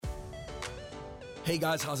Hey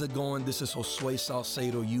guys, how's it going? This is Josue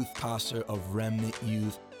Salcedo, youth pastor of Remnant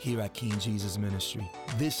Youth here at King Jesus Ministry.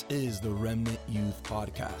 This is the Remnant Youth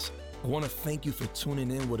Podcast. I want to thank you for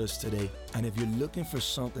tuning in with us today. And if you're looking for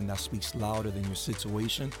something that speaks louder than your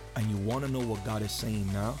situation and you want to know what God is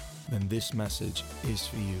saying now, then this message is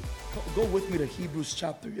for you. Go with me to Hebrews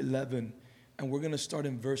chapter 11, and we're going to start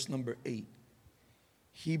in verse number 8.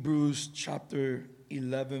 Hebrews chapter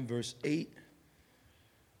 11, verse 8.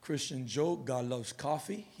 Christian joke, God loves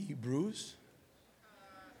coffee. He brews.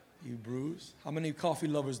 How many coffee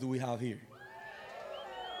lovers do we have here?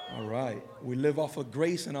 All right. We live off of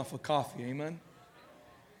grace and off of coffee. Amen.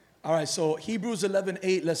 All right. So Hebrews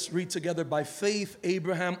 11:8. Let's read together. By faith,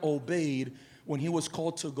 Abraham obeyed when he was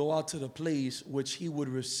called to go out to the place which he would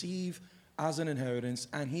receive as an inheritance.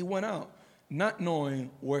 And he went out, not knowing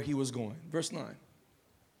where he was going. Verse 9.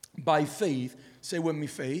 By faith, say with me,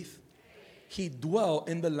 faith. He dwelt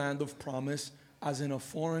in the land of promise as in a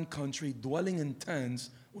foreign country, dwelling in tents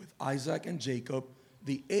with Isaac and Jacob,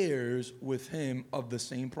 the heirs with him of the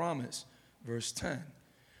same promise. Verse 10.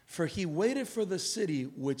 For he waited for the city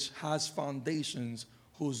which has foundations,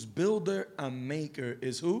 whose builder and maker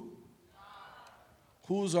is who? God.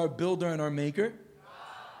 Who's our builder and our maker?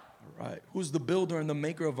 God. All right. Who's the builder and the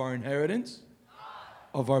maker of our inheritance?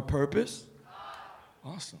 God. Of our purpose?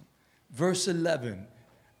 God. Awesome. Verse 11.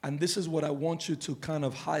 And this is what I want you to kind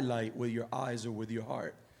of highlight with your eyes or with your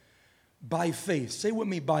heart. By faith. Say with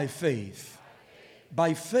me, by faith.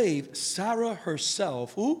 By faith, Sarah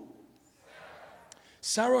herself, who?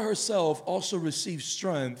 Sarah herself also received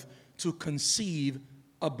strength to conceive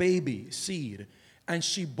a baby, seed. And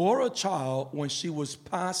she bore a child when she was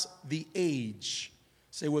past the age.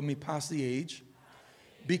 Say with me, past the age.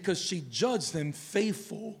 Because she judged him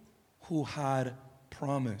faithful who had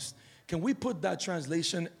promised. Can we put that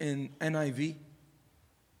translation in NIV?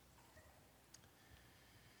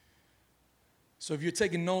 So if you're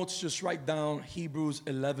taking notes, just write down Hebrews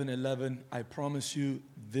 11:11. I promise you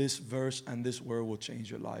this verse and this word will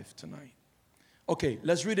change your life tonight. Okay,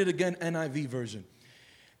 let's read it again, NIV version.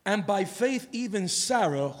 And by faith, even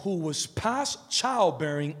Sarah, who was past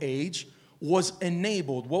childbearing age, was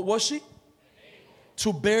enabled. What was she?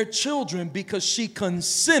 To bear children because she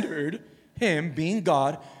considered him, being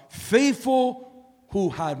God, faithful who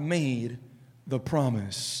had made the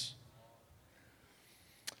promise.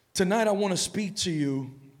 Tonight I want to speak to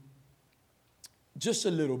you just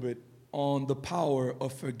a little bit on the power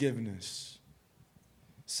of forgiveness.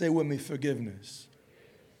 Say with me, forgiveness.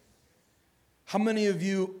 How many of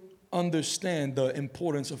you understand the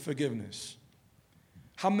importance of forgiveness?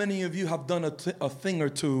 How many of you have done a thing or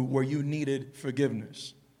two where you needed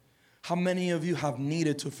forgiveness? How many of you have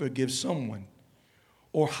needed to forgive someone?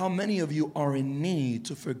 Or how many of you are in need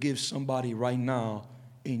to forgive somebody right now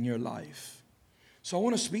in your life? So I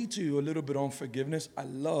want to speak to you a little bit on forgiveness. I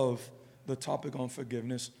love the topic on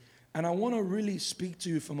forgiveness. And I want to really speak to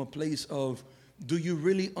you from a place of, do you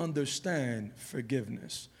really understand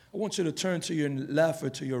forgiveness? I want you to turn to your left or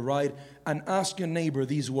to your right and ask your neighbor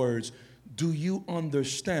these words. Do you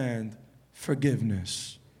understand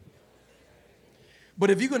forgiveness? But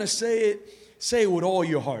if you're going to say it with all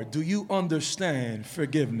your heart. Do you understand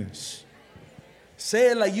forgiveness?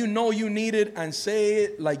 Say it like you know you need it, and say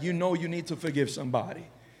it like you know you need to forgive somebody.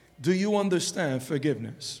 Do you understand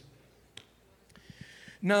forgiveness?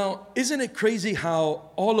 Now, isn't it crazy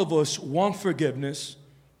how all of us want forgiveness,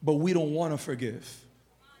 but we don't want to forgive?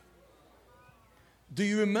 Do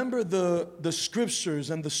you remember the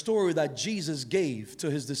scriptures and the story that Jesus gave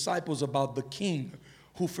to his disciples about the king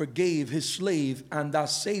who forgave his slave, and that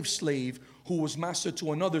saved slave who was master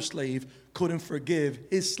to another slave couldn't forgive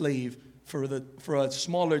his slave for a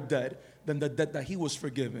smaller debt than the debt that he was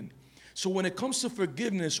forgiven? So when it comes to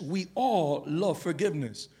forgiveness, we all love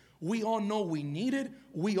forgiveness. We all know we need it.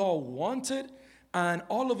 We all want it. And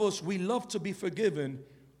all of us, we love to be forgiven.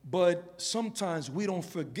 But sometimes we don't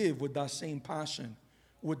forgive with that same passion,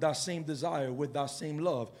 with that same desire, with that same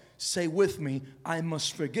love. Say with me, I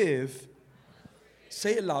must forgive.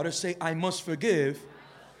 Say it louder. Say, I must forgive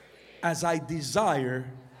as I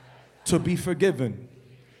desire to be forgiven.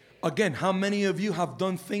 Again, how many of you have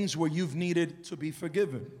done things where you've needed to be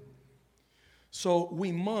forgiven? So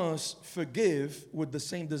we must forgive with the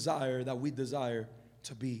same desire that we desire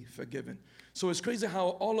to be forgiven. So it's crazy how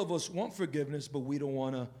all of us want forgiveness, but we don't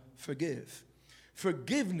want to forgive.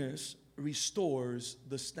 Forgiveness restores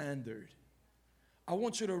the standard. I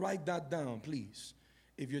want you to write that down, please.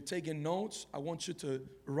 If you're taking notes, I want you to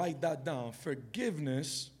write that down.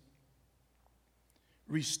 Forgiveness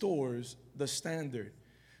restores the standard.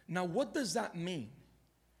 Now, what does that mean?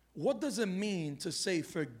 What does it mean to say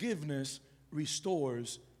forgiveness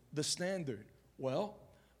restores the standard. Well,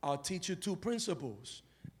 I'll teach you 2 principles,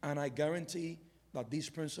 and I guarantee that these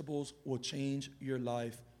principles will change your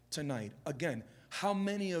life tonight. Again, how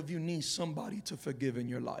many of you need somebody to forgive in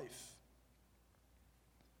your life?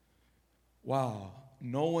 Wow,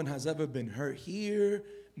 no one has ever been hurt here.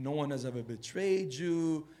 No one has ever betrayed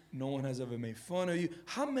you. No one has ever made fun of you.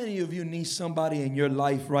 How many of you need somebody in your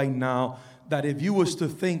life right now that if you was to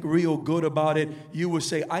think real good about it, you would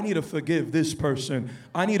say, I need to forgive this person.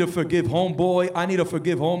 I need to forgive homeboy. I need to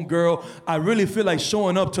forgive homegirl. I really feel like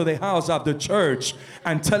showing up to their house after church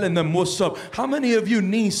and telling them what's up. How many of you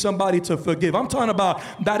need somebody to forgive? I'm talking about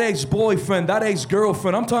that ex-boyfriend, that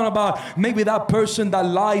ex-girlfriend. I'm talking about maybe that person that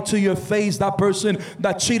lied to your face, that person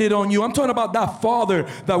that cheated on you. I'm talking about that father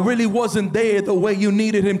that really wasn't there the way you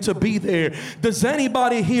needed him to be there. Does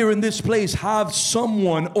anybody here in this place have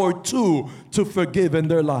someone or two to forgive in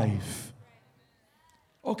their life?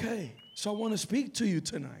 Okay, so I want to speak to you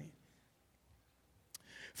tonight.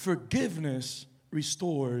 Forgiveness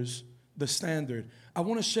restores the standard. I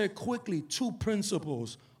want to share quickly 2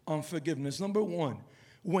 principles on forgiveness. Number 1,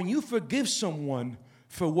 when you forgive someone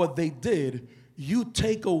for what they did, you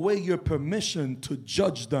take away your permission to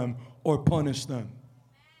judge them or punish them.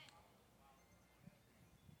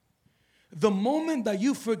 The moment that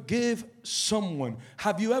you forgive someone,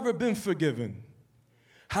 have you ever been forgiven?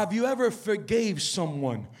 Have you ever forgave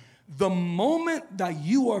someone? The moment that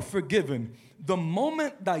you are forgiven, the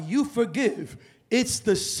moment that you forgive, it's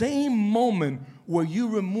the same moment where you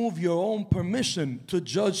remove your own permission to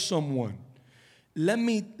judge someone. Let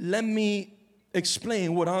me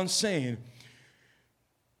explain what I'm saying.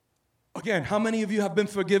 Again, how many of you have been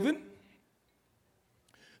forgiven?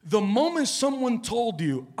 The moment someone told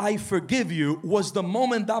you, I forgive you, was the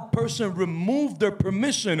moment that person removed their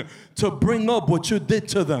permission to bring up what you did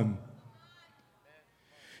to them.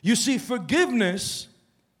 You see, forgiveness,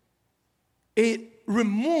 it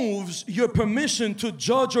removes your permission to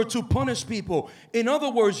judge or to punish people. In other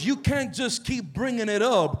words, you can't just keep bringing it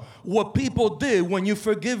up what people did when you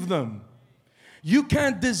forgive them. You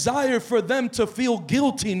can't desire for them to feel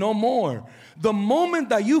guilty no more. The moment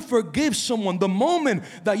that you forgive someone, the moment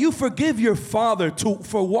that you forgive your father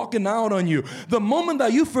for walking out on you, the moment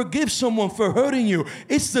that you forgive someone for hurting you,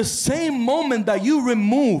 it's the same moment that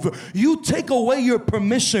you take away your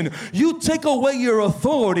permission, you take away your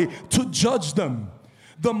authority to judge them.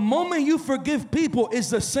 The moment you forgive people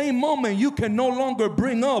is the same moment you can no longer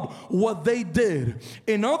bring up what they did.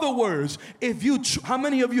 In other words, how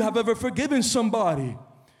many of you have ever forgiven somebody?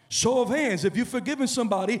 Show of hands. If you've forgiven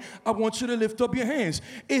somebody, I want you to lift up your hands.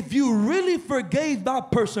 If you really forgave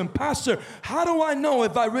that person, Pastor, how do I know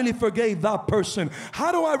if I really forgave that person?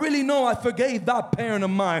 How do I really know I forgave that parent of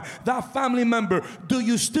mine, that family member? Do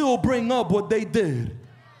you still bring up what they did?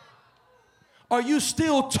 Are you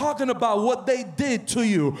still talking about what they did to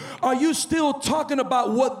you? Are you still talking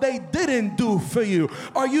about what they didn't do for you?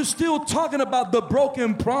 Are you still talking about the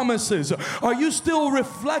broken promises? Are you still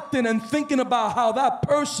reflecting and thinking about how that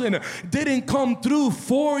person didn't come through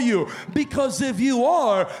for you? Because if you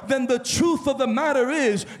are, then the truth of the matter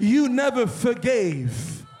is you never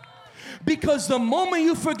forgave. Because the moment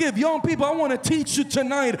you forgive, young people, I want to teach you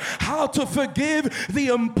tonight how to forgive, the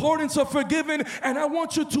importance of forgiving, and I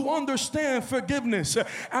want you to understand forgiveness.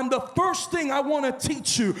 And the first thing I want to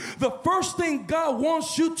teach you, the first thing God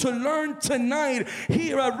wants you to learn tonight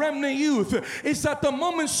here at Remnant Youth is that the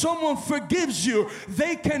moment someone forgives you,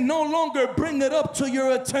 they can no longer bring it up to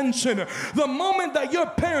your attention. The moment that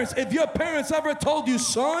if your parents ever told you,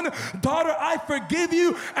 son, daughter, I forgive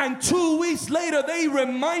you, and 2 weeks later they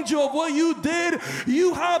remind you of what you did,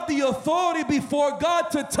 you have the authority before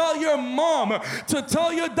God to tell your mom, to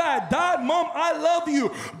tell your dad, Mom, I love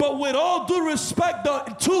you, but with all due respect,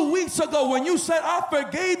 2 weeks ago when you said I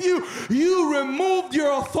forgave you, you removed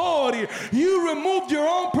your authority, you removed your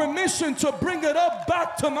own permission to bring it up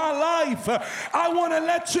back to my life. I want to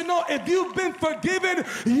let you know, if you've been forgiven,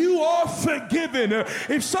 you are forgiven.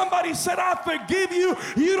 If somebody said I forgive you,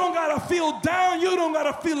 you don't got to feel down, you don't got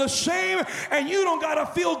to feel ashamed, and you don't got to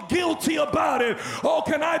feel guilty about it. Oh,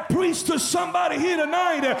 can I preach to somebody here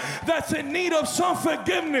tonight that's in need of some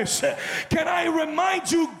forgiveness? Can I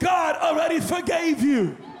remind you, God already forgave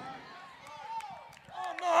you.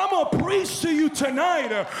 Oh I'm going to preach to you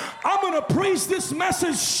tonight. I'm going to preach this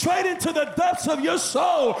message straight into the depths of your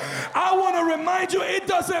soul. I want to remind you, it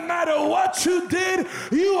doesn't matter what you did,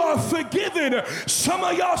 you are forgiven. Some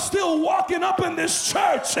of y'all still walking up in this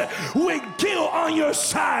church with guilt on your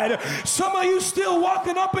side. Some of you still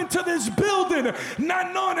walking up into this building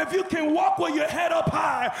not knowing if you can walk with your head up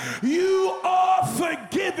high. You are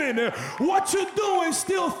forgiven. What you doing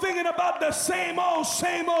still thinking about the same old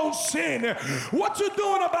sin? What you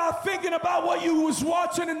doing about thinking about what you was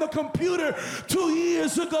watching in the computer 2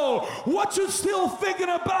 years ago? What you still thinking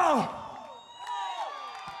about?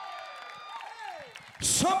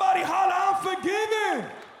 Somebody holler, I'm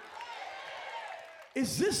forgiven.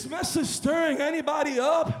 Is this message stirring anybody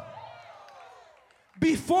up?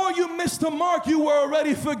 Before you missed the mark, you were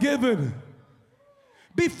already forgiven.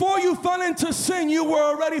 Before you fell into sin, you were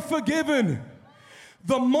already forgiven.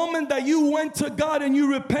 The moment that you went to God and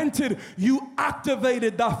you repented, you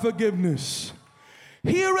activated that forgiveness.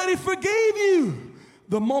 He already forgave you.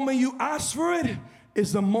 The moment you asked for it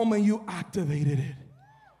is the moment you activated it.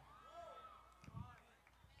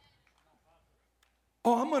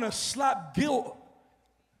 Oh, I'm going to slap guilt.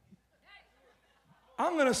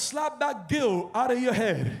 I'm going to slap that guilt out of your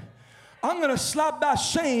head. I'm going to slap that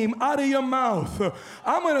shame out of your mouth.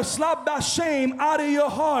 I'm going to slap that shame out of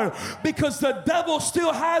your heart, because the devil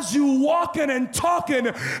still has you walking and talking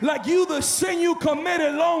like you the sin you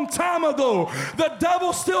committed long time ago. The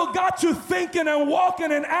devil still got you thinking and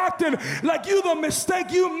walking and acting like you the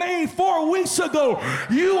mistake you made 4 weeks ago.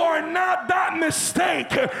 You are not that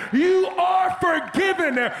mistake. You are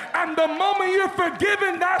forgiven. And the moment you're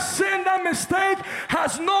forgiven, that sin, that mistake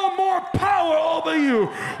has no more power over you.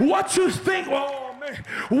 What you think, oh man,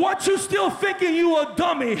 what you still thinking you a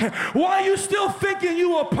dummy? Why you still thinking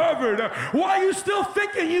you a pervert? Why you still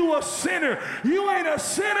thinking you a sinner? You ain't a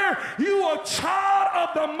sinner. You a child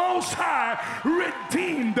of the Most High,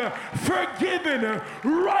 redeemed, forgiven,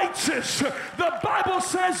 righteous. The Bible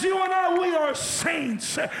says you and I, we are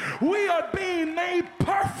saints. We are being made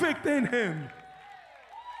perfect in Him.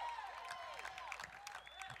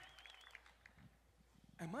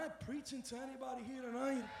 Am I preaching to anybody here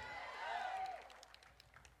tonight?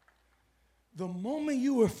 The moment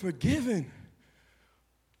you were forgiven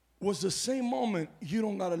was the same moment you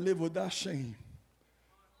don't got to live with that shame.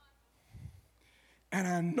 And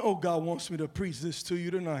I know God wants me to preach this to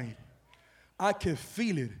you tonight. I can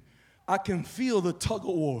feel it. I can feel the tug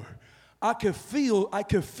of war. I can feel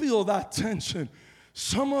that tension.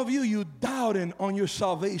 Some of you doubting on your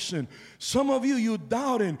salvation. Some of you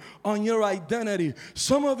doubting on your identity.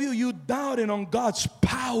 Some of you doubting on God's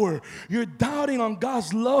power. You're doubting on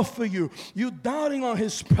God's love for you. You're doubting on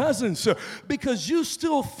His presence because you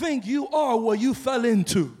still think you are what you fell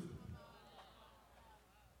into.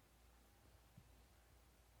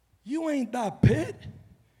 You ain't that pit.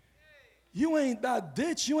 You ain't that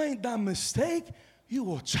ditch. You ain't that mistake.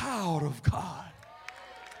 You a child of God.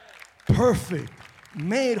 Perfect.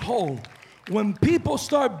 Made whole. When people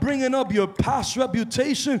start bringing up your past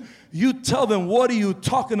reputation, you tell them, what are you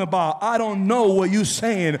talking about? I don't know what you're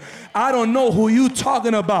saying. I don't know who you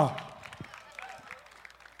talking about.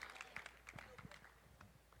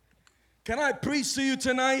 Can I preach to you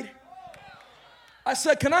tonight? I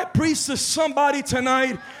said, can I preach to somebody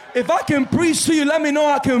tonight? If I can preach to you, let me know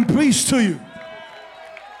I can preach to you.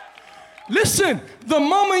 Listen, the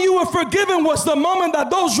moment you were forgiven was the moment that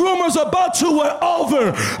those rumors about you were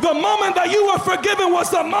over. The moment that you were forgiven was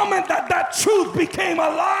the moment that that truth became a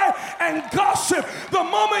lie and gossip. The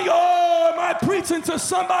moment am I preaching to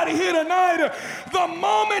somebody here tonight? The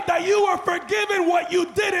moment that you were forgiven, what you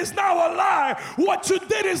did is now a lie. What you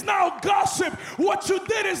did is now gossip. What you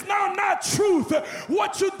did is now not truth.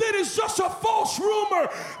 What you did is just a false rumor.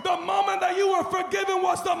 The moment that you were forgiven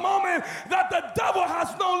was the moment that the devil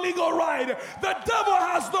has no legal right. The devil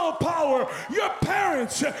has no power. Your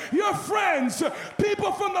parents, your friends,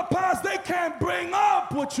 people from the past, they can't bring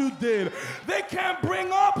up what you did. They can't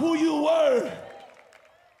bring up who you were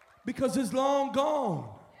because it's long gone.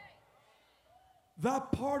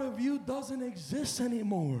 That part of you doesn't exist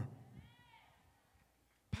anymore.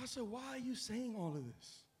 Pastor, why are you saying all of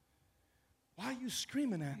this? Why are you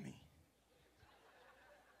screaming at me?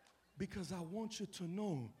 Because I want you to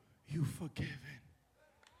know you're forgiven.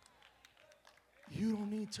 You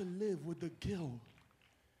don't need to live with the guilt.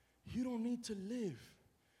 You don't need to live.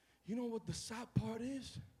 You know what the sad part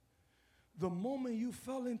is? The moment you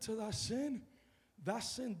fell into that sin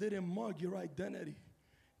didn't mark your identity.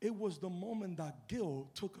 It was the moment that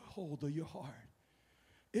guilt took a hold of your heart.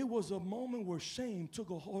 It was a moment where shame took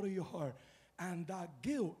a hold of your heart. And that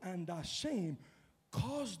guilt and that shame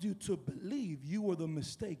caused you to believe you were the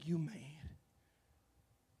mistake you made.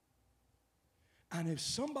 And if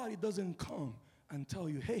somebody doesn't come and tell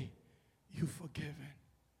you, hey, you're forgiven.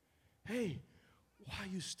 Hey, why are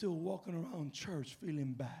you still walking around church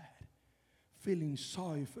feeling bad? Feeling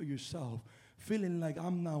sorry for yourself? Feeling like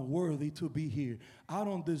I'm not worthy to be here. I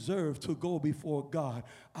don't deserve to go before God.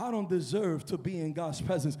 I don't deserve to be in God's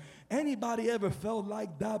presence. Anybody ever felt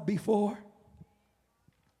like that before?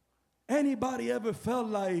 Anybody ever felt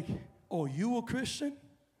like, oh, you a Christian?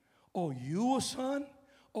 Oh, you a son?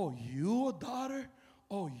 Oh, you a daughter?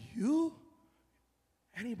 Oh, you?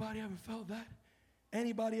 Anybody ever felt that?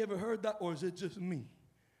 Anybody ever heard that? Or is it just me?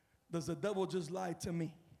 Does the devil just lie to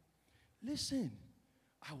me? Listen,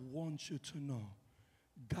 I want you to know,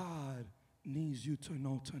 God needs you to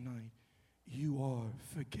know tonight, you are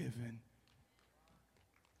forgiven.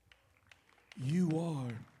 You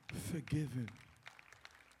are forgiven.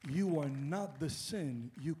 You are not the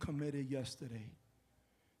sin you committed yesterday.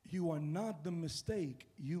 You are not the mistake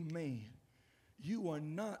you made. You are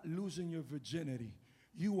not losing your virginity.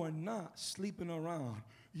 You are not sleeping around.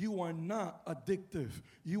 You are not addictive.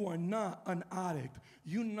 You are not an addict.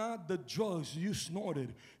 You're not the drugs you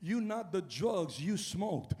snorted. You're not the drugs you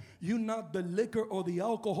smoked. You're not the liquor or the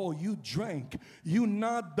alcohol you drank. You're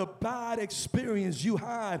not the bad experience you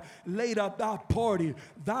had late at that party.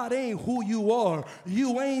 That ain't who you are.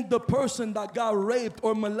 You ain't the person that got raped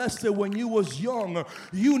or molested when you was young.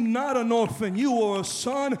 You're not an orphan. You are a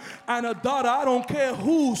son and a daughter. I don't care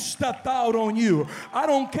who stepped out on you. I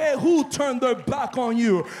don't care who turned their back on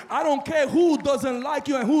you. I don't care who doesn't like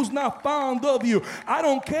you and who's not fond of you. I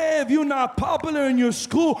don't care if you're not popular in your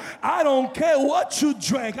school. I don't care what you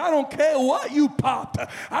drank. I don't care what you popped.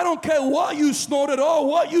 I don't care what you snorted or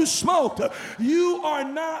what you smoked. You are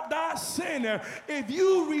not that sinner. If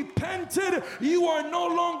you repented, you are no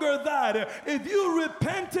longer that. If you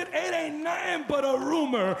repented, it ain't nothing but a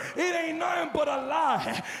rumor. It ain't nothing but a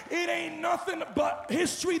lie. It ain't nothing but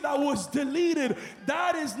history that was deleted.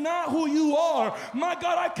 That is not who you are. My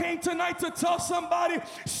God, I came tonight to tell somebody,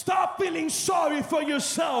 stop feeling sorry for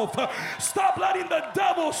yourself. Stop letting the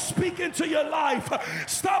devil speak into your life.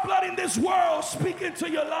 Stop letting this world speak into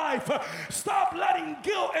your life. Stop letting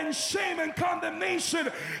guilt and shame and condemnation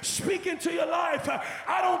speak into your life.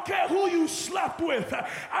 I don't care who you slept with.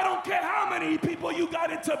 I don't care how many people you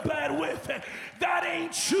got into bed with. That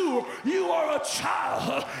ain't you. You are a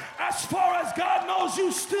child. As far as God knows,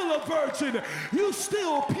 you still a virgin. You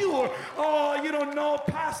still pure. Oh, you don't know,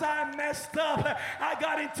 Pastor, I messed up. I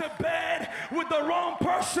got into bed with the wrong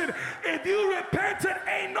person. If you repented,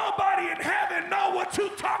 ain't nobody in heaven know what you're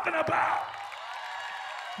talking about.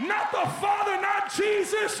 Not the Father, not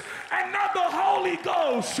Jesus, and not the Holy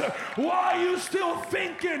Ghost. Why are you still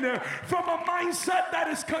thinking from a mindset that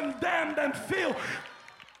is condemned and filled?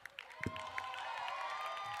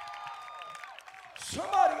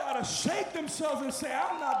 Somebody got to shake themselves and say,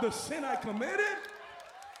 I'm not the sin I committed.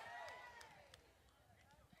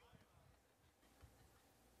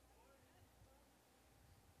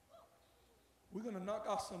 We're going to knock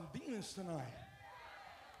out some demons tonight.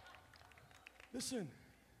 Listen,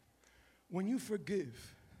 when you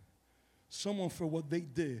forgive someone for what they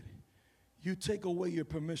did, you take away your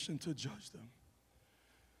permission to judge them.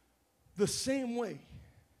 The same way,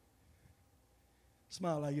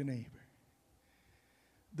 smile at your neighbor.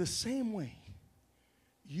 The same way,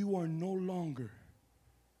 you are no longer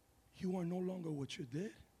what you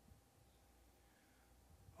did.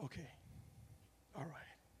 Okay, all right.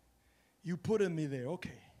 You put me there,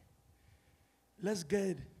 okay. Let's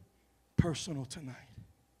get personal tonight.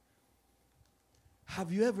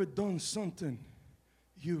 Have you ever done something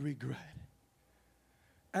you regret?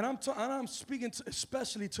 And I'm speaking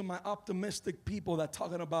especially to my optimistic people that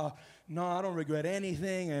talking about, no, I don't regret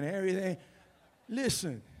anything and everything.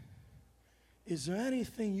 Listen, is there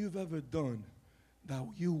anything you've ever done that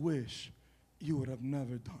you wish you would have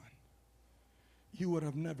never done? You would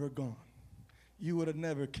have never gone. You would have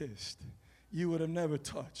never kissed. You would have never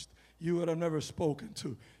touched. You would have never spoken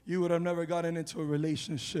to. You would have never gotten into a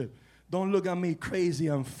relationship. Don't look at me crazy.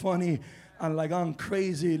 I'm funny. I'm like I'm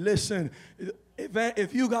crazy. Listen,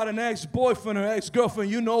 if you got an ex-boyfriend or ex-girlfriend,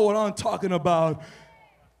 you know what I'm talking about.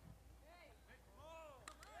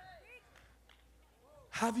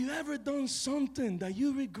 Have you ever done something that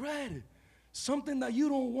you regretted? Something that you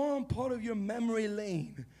don't want part of your memory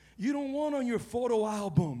lane. You don't want on your photo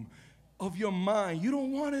album of your mind. You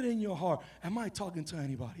don't want it in your heart. Am I talking to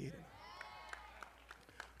anybody?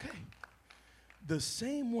 Okay. The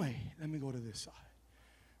same way, let me go to this side.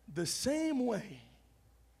 The same way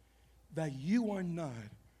that you are not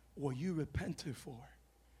what you repented for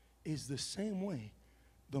is the same way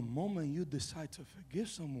the moment you decide to forgive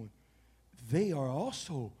someone, they are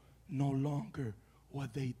also no longer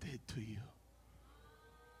what they did to you.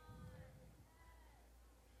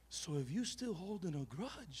 So if you still holding a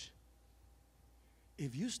grudge,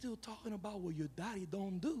 if you still talking about what your daddy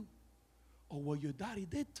don't do or what your daddy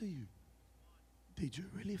did to you, did you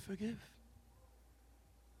really forgive?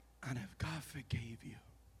 And if God forgave you,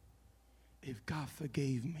 if God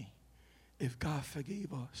forgave me, if God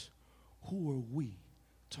forgave us, who are we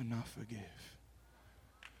to not forgive?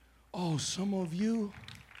 Oh, some of you,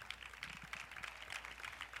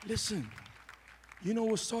 listen, you know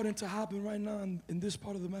what's starting to happen right now in this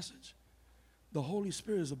part of the message? The Holy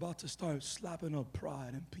Spirit is about to start slapping up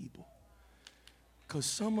pride in people. Because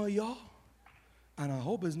some of y'all, and I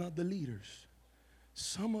hope it's not the leaders,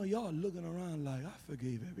 some of y'all looking around like, I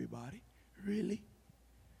forgave everybody. Really?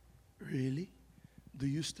 Really? Do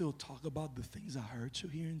you still talk about the things that hurt you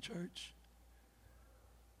here in church?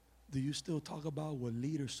 Do you still talk about what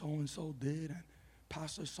leader so-and-so did and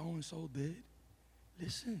pastor so-and-so did?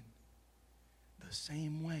 Listen, the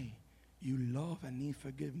same way you love and need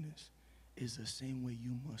forgiveness is the same way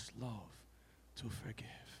you must love to forgive.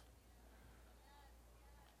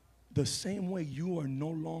 The same way you are no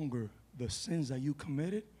longer the sins that you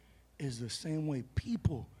committed is the same way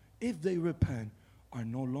people, if they repent, are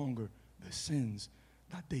no longer the sins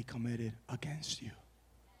that they committed against you.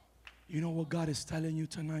 You know what God is telling you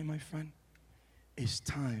tonight, my friend? It's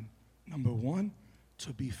time, number one,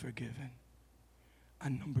 to be forgiven.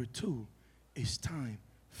 And number two, it's time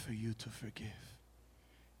for you to forgive.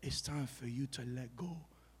 It's time for you to let go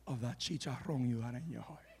of that chicharrón you had in your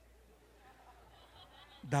heart.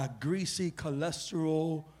 That greasy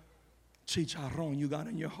cholesterol chicharrón you got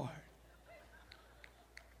in your heart.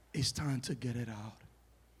 It's time to get it out.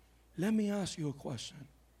 Let me ask you a question.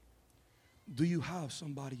 Do you have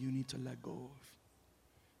somebody you need to let go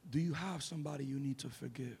of? Do you have somebody you need to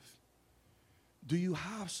forgive? Do you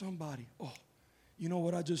have somebody? Oh, you know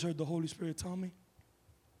what I just heard the Holy Spirit tell me?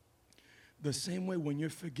 The same way when you're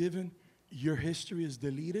forgiven, your history is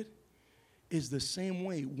deleted, is the same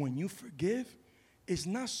way when you forgive, it's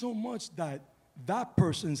not so much that that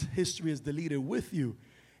person's history is deleted with you,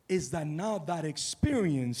 it's that now that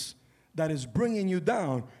experience that is bringing you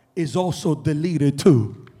down is also deleted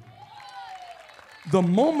too. The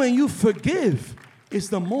moment you forgive is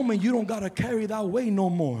the moment you don't got to carry that weight no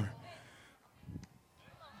more.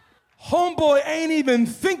 Homeboy ain't even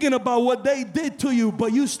thinking about what they did to you,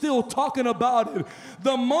 but you still talking about it.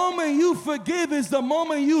 The moment you forgive is the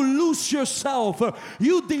moment you loose yourself.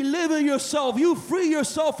 You deliver yourself. You free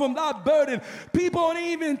yourself from that burden. People ain't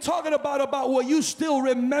even talking about what you still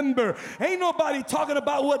remember. Ain't nobody talking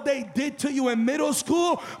about what they did to you in middle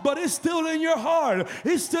school, but it's still in your heart.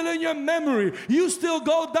 It's still in your memory. You still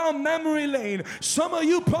go down memory lane. Some of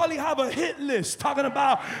you probably have a hit list talking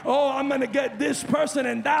about, oh, I'm going to get this person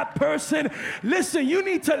and that person. Listen, you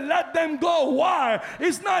need to let them go. Why?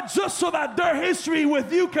 It's not just so that their history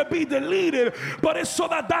with you can be deleted, but it's so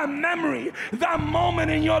that that memory, that moment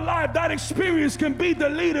in your life, that experience can be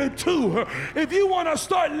deleted too. If you want to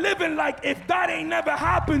start living like if that ain't never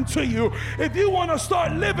happened to you, if you want to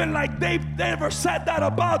start living like they've never said that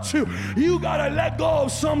about you, you got to let go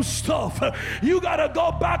of some stuff. You got to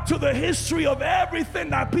go back to the history of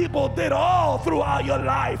everything that people did all throughout your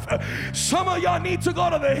life. Some of y'all need to go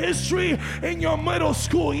to the history in your middle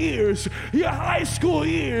school years, your high school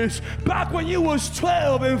years, back when you was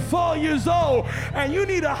 12 and 4 years old, and you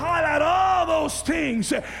need to highlight all those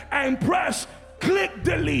things and press click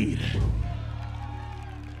delete.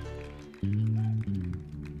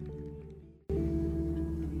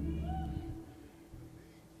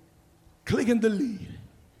 Click and delete.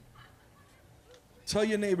 Tell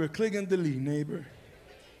your neighbor, click and delete, neighbor.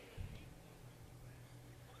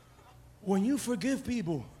 When you forgive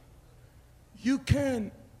people, you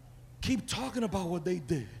can't keep talking about what they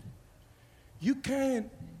did. You can't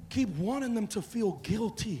keep wanting them to feel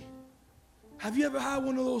guilty. Have you ever had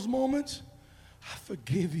one of those moments? I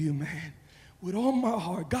forgive you, man. With all my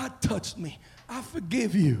heart, God touched me. I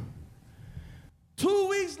forgive you. 2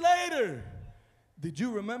 weeks later, did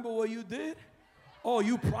you remember what you did? Oh,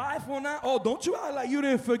 you prideful now? Oh, don't you act like you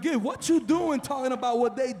didn't forgive. What you doing talking about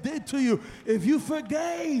what they did to you if you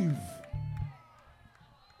forgave?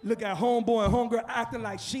 Look at homeboy and homegirl acting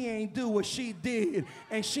like she ain't do what she did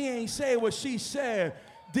and she ain't say what she said.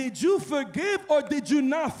 Did you forgive or did you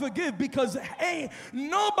not forgive? Because ain't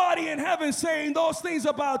nobody in heaven saying those things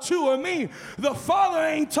about you or me. The Father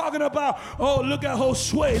ain't talking about, oh, look at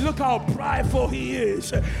Josue, look how prideful he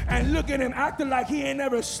is. And look at him acting like he ain't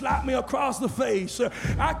never slapped me across the face.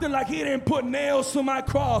 Acting like he didn't put nails to my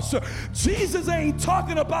cross. Jesus ain't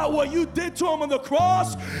talking about what you did to him on the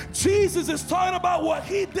cross. Jesus is talking about what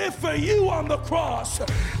he did for you on the cross.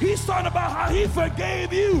 He's talking about how he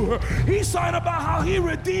forgave you. He's talking about how he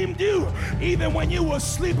redeemed you, even when you was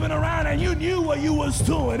sleeping around and you knew what you was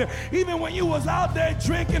doing, even when you was out there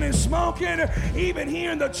drinking and smoking, even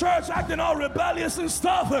here in the church acting all rebellious and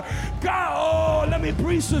stuff. God, oh, let me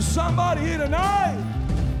preach to somebody here tonight.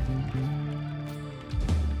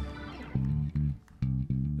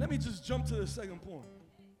 Let me just jump to the second point.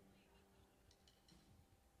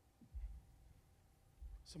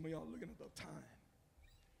 Some of y'all looking at the time.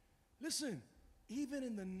 Listen, even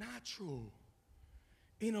in the natural,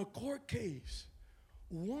 in a court case,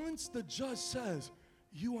 once the judge says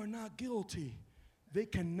you are not guilty, they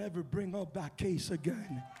can never bring up that case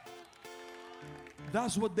again.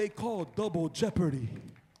 That's what they call double jeopardy.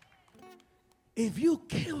 If you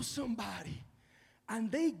kill somebody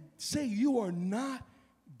and they say you are not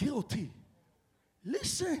guilty,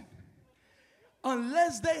 listen,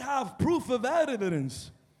 unless they have proof of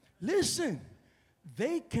evidence, listen,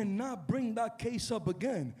 they cannot bring that case up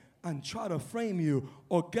again and try to frame you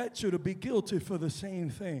or get you to be guilty for the same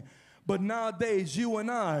thing. But nowadays, you and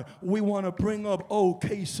I, we want to bring up old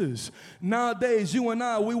cases. Nowadays, you and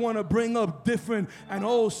I, we want to bring up different and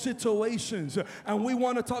old situations. And we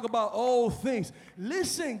want to talk about old things.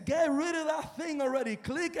 Listen, get rid of that thing already.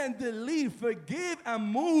 Click and delete, forgive and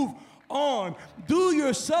move on. Do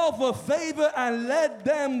yourself a favor and let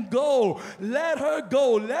them go. Let her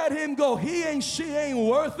go. Let him go. He and she ain't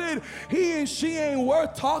worth it. He and she ain't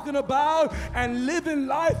worth talking about and living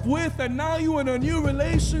life with. And now you in a new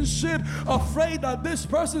relationship, afraid that this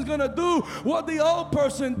person's gonna do what the old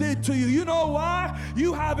person did to you. You know why?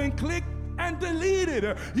 You haven't clicked and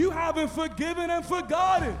deleted. You haven't forgiven and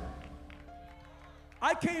forgotten.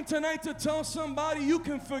 I came tonight to tell somebody you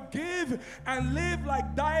can forgive and live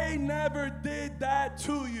like they never did that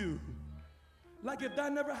to you. Like if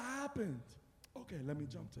that never happened. Okay, let me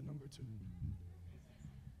jump to number 2.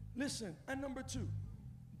 Listen, and number 2,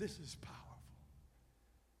 this is powerful.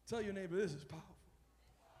 Tell your neighbor, this is powerful.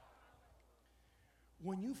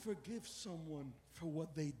 When you forgive someone for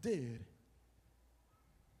what they did,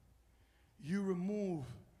 you remove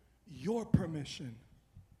your permission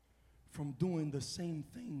from doing the same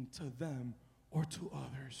thing to them or to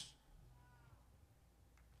others.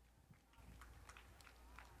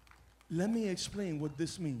 Let me explain what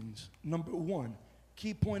this means. Number 1,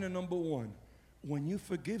 key point of number 1, when you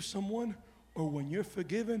forgive someone or when you're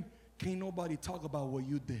forgiven, can't nobody talk about what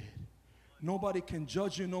you did. Nobody can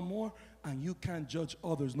judge you no more, and you can't judge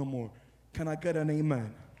others no more. Can I get an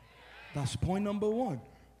amen? That's point number 1.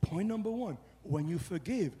 Point number 1, when you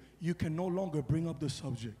forgive, you can no longer bring up the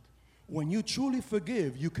subject. When you truly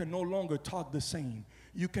forgive, you can no longer talk the same.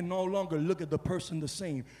 You can no longer look at the person the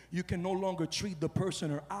same. You can no longer treat the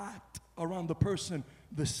person or act around the person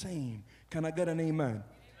the same. Can I get an amen?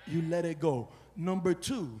 You let it go. Number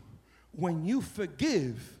 2, when you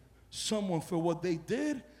forgive someone for what they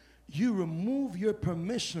did, you remove your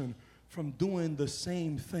permission from doing the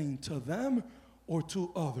same thing to them or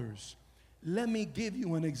to others. Let me give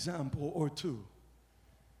you an example or two.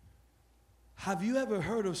 Have you ever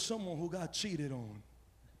heard of someone who got cheated on?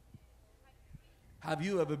 Have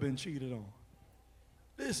you ever been cheated on?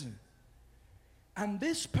 Listen, and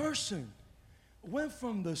this person went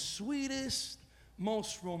from the sweetest,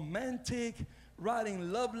 most romantic,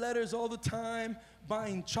 writing love letters all the time,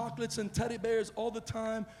 buying chocolates and teddy bears all the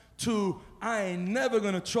time, to I ain't never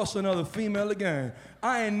gonna trust another female again.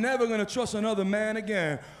 I ain't never gonna trust another man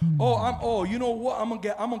again. You know what? I'm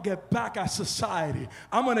gonna get back at society.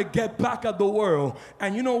 I'm gonna get back at the world.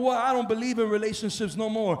 And you know what? I don't believe in relationships no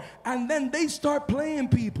more. And then they start playing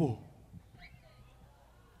people.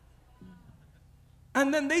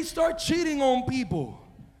 And then they start cheating on people.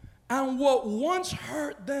 And what once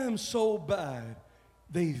hurt them so bad,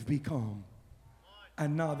 they've become.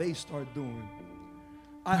 And now they start doing.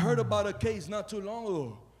 I heard about a case not too long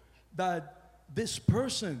ago that this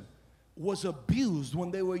person was abused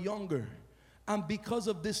when they were younger. And because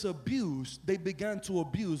of this abuse, they began to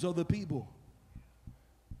abuse other people.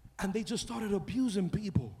 And they just started abusing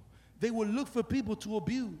people. They would look for people to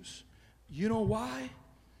abuse. You know why?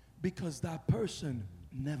 Because that person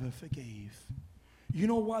never forgave. You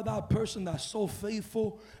know why that person that's so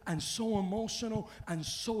faithful and so emotional and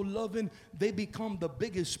so loving, they become the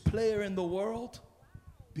biggest player in the world?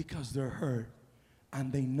 because they're hurt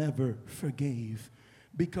and they never forgave.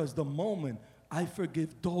 Because the moment I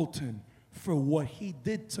forgive Dalton for what he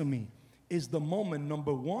did to me is the moment,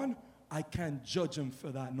 number one, I can't judge him for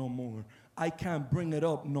that no more. I can't bring it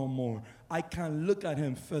up no more. I can't look at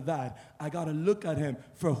him for that. I got to look at him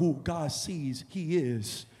for who God sees he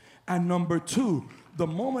is. And number two, the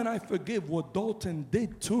moment I forgive what Dalton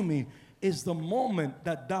did to me is the moment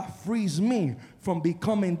that frees me from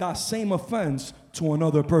becoming that same offense to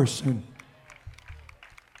another person.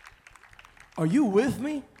 Are you with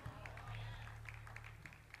me?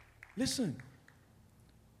 Listen.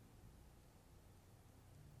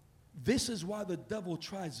 This is why the devil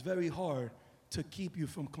tries very hard to keep you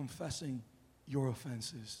from confessing your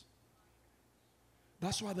offenses.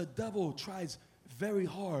 That's why the devil tries very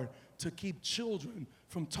hard to keep children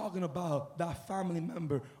from talking about that family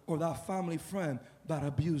member or that family friend that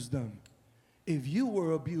abused them. If you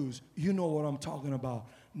were abused, you know what I'm talking about.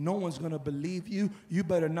 No one's going to believe you. You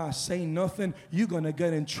better not say nothing. You're going to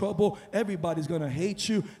get in trouble. Everybody's going to hate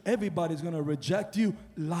you. Everybody's going to reject you.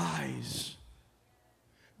 Lies.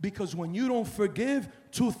 Because when you don't forgive,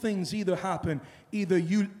 two things either happen.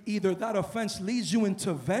 Either that offense leads you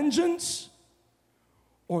into vengeance,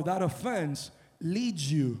 or that offense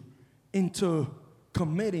leads you into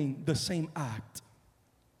committing the same act.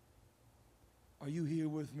 Are you here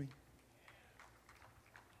with me?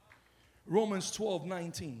 Romans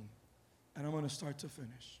 12:19, and I'm going to start to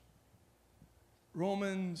finish.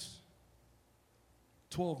 Romans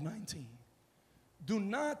 12:19. Do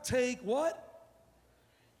not take what?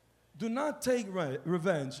 Do not take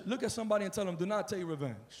revenge. Look at somebody and tell them, do not take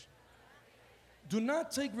revenge. Do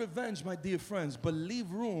not take revenge, my dear friends, but leave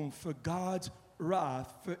room for God's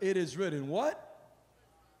wrath, for it is written, what?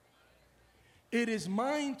 It is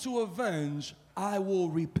mine to avenge, I will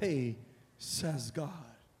repay, says God.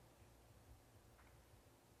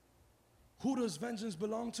 Who does vengeance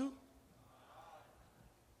belong to?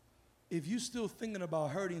 If you're still thinking about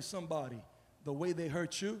hurting somebody the way they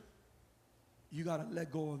hurt you, you got to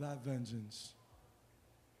let go of that vengeance.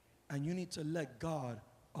 And you need to let God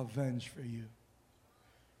avenge for you.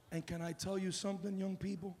 And can I tell you something, young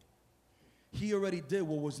people? He already did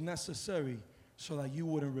what was necessary so that you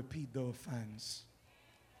wouldn't repeat the offense.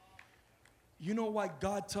 You know why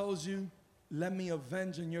God tells you, let me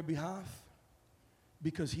avenge in your behalf?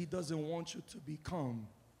 Because he doesn't want you to become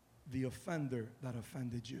the offender that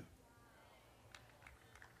offended you.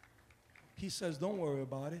 He says, don't worry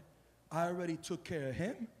about it. I already took care of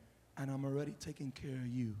him, and I'm already taking care of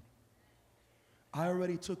you. I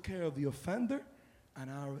already took care of the offender,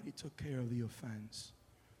 and I already took care of the offense.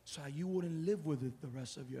 So you wouldn't live with it the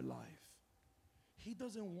rest of your life. He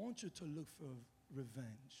doesn't want you to look for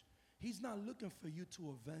revenge. He's not looking for you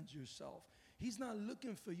to avenge yourself. He's not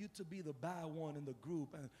looking for you to be the bad one in the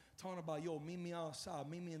group and talking about, yo, meet me outside,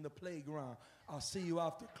 meet me in the playground. I'll see you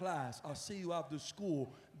after class. I'll see you after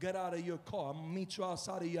school. Get out of your car. I'm going to meet you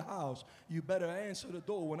outside of your house. You better answer the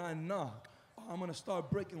door when I knock. Or I'm going to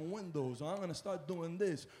start breaking windows. Or I'm going to start doing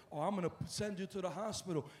this. Or I'm going to send you to the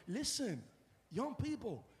hospital. Listen, young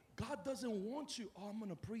people, God doesn't want you, I'm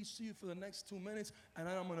going to preach to you for the next 2 minutes and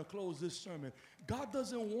then I'm going to close this sermon. God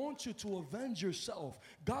doesn't want you to avenge yourself.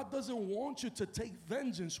 God doesn't want you to take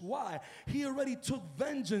vengeance. Why? He already took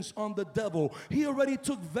vengeance on the devil. He already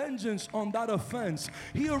took vengeance on that offense.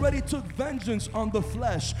 He already took vengeance on the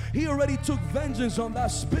flesh. He already took vengeance on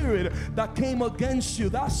that spirit that came against you.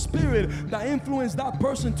 That spirit that influenced that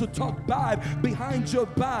person to talk bad behind your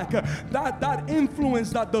back. That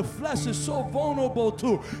influence that the flesh is so vulnerable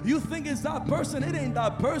to. You think it's that person. It ain't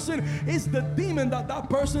that person. It's the demon that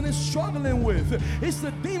person is struggling with. It's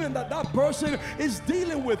the demon that person is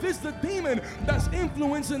dealing with. It's the demon that's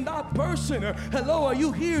influencing that person. Hello, are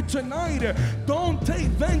you here tonight? Don't take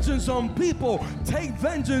vengeance on people. Take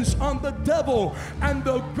vengeance on the devil. And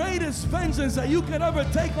the greatest vengeance that you can ever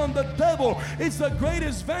take on the devil is the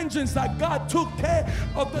greatest vengeance that God took care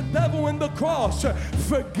of the devil in the cross.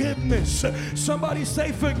 Forgiveness. Somebody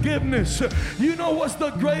say forgiveness. You know what's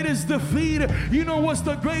the greatest defeat? You know what's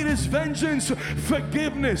the greatest vengeance?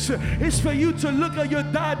 Forgiveness. It's for you to look at your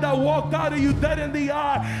dad that walked out of you dead in the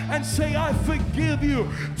eye and say, I forgive you,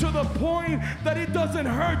 to the point that it doesn't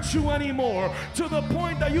hurt you anymore, to the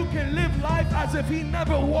point that you can live life as if he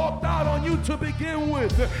never walked out on you to begin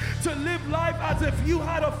with, to live life as if you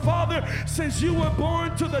had a father since you were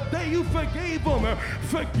born to the day you forgave him.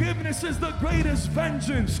 Forgiveness is the greatest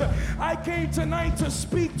vengeance. I came tonight to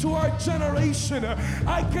speak to our generation.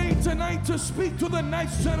 I I came tonight to speak to the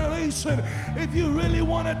next generation. If you really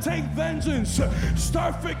want to take vengeance,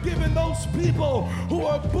 start forgiving those people who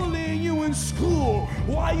are bullying you in school.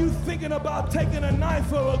 Why are you thinking about taking a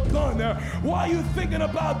knife or a gun? Why are you thinking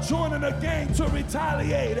about joining a gang to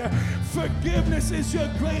retaliate? Forgiveness is your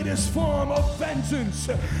greatest form of vengeance.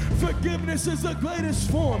 Forgiveness is the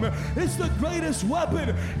greatest form. It's the greatest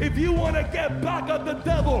weapon. If you want to get back at the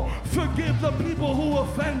devil, forgive the people who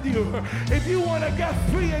offend you. If you want to get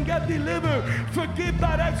free and get delivered, forgive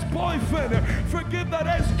that ex-boyfriend. Forgive that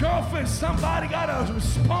ex-girlfriend. Somebody got to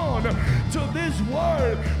respond to this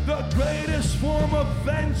word. The greatest form of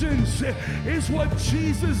vengeance is what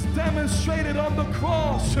Jesus demonstrated on the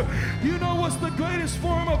cross. You know what's the greatest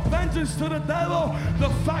form of vengeance to the devil? The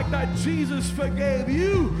fact that Jesus forgave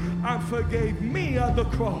you and forgave me at the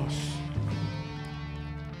cross.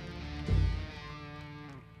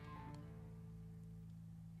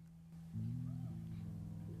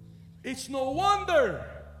 It's no wonder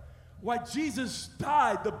why Jesus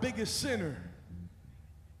died the biggest sinner,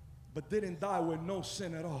 but didn't die with no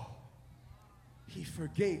sin at all. He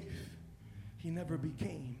forgave. He never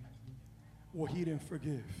became what he didn't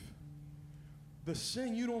forgive. The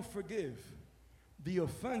sin you don't forgive, the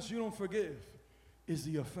offense you don't forgive, is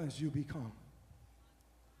the offense you become.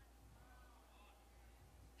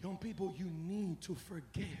 Young people, you need to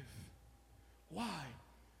forgive. Why?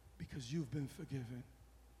 Because you've been forgiven.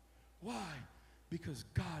 Why? Because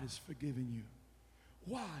God is forgiving you.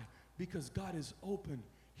 Why? Because God is open.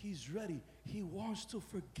 He's ready. He wants to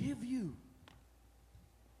forgive you.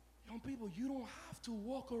 Young people, you don't have to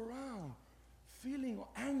walk around feeling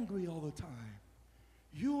angry all the time.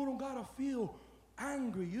 You don't got to feel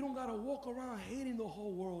angry. You don't got to walk around hating the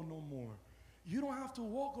whole world no more. You don't have to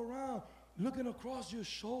walk around looking across your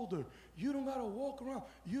shoulder. You don't got to walk around.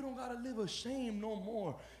 You don't got to live ashamed no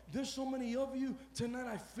more. There's so many of you tonight,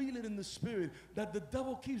 I feel it in the spirit, that the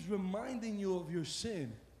devil keeps reminding you of your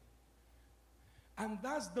sin. And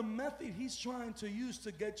that's the method he's trying to use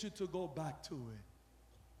to get you to go back to it.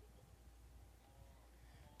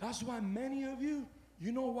 That's why many of you,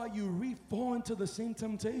 you know why you fall into the same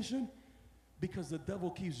temptation? Because the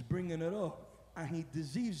devil keeps bringing it up. And he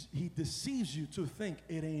deceives you to think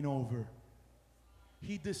it ain't over.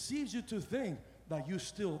 He deceives you to think that you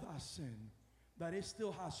still that sin, that it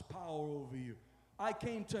still has power over you. I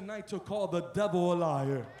came tonight to call the devil a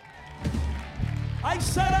liar. I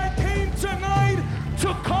said I came tonight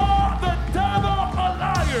to call the devil a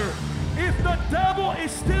liar. If the devil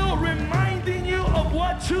is still reminding you of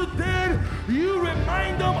what you did, you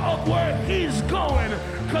remind him of where he's going.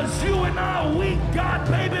 Because you and I, we got,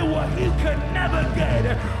 baby, what he could never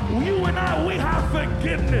get. You and I, we have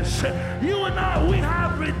forgiveness. You and I, we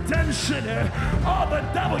have redemption. Oh, the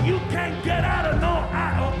devil, you can't get out of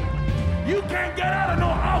you can't get out of no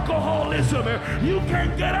alcoholism. You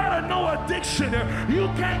can't get out of no addiction. You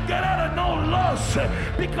can't get out of no lust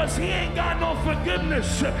because he ain't got no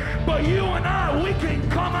forgiveness. But you and I, we can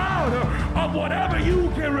come out of whatever you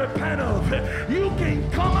can repent of. You can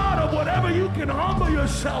come out of whatever you can humble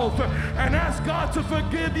yourself and ask God to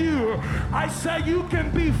forgive you. I say you can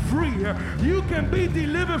be free. You can be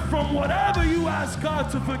delivered from whatever you ask God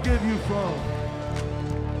to forgive you from.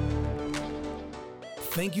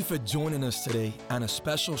 Thank you for joining us today, and a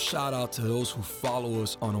special shout out to those who follow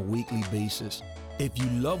us on a weekly basis. If you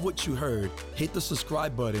love what you heard, hit the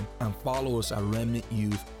subscribe button and follow us at Remnant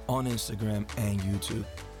Youth on Instagram and YouTube.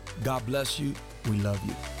 God bless you. We love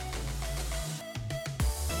you.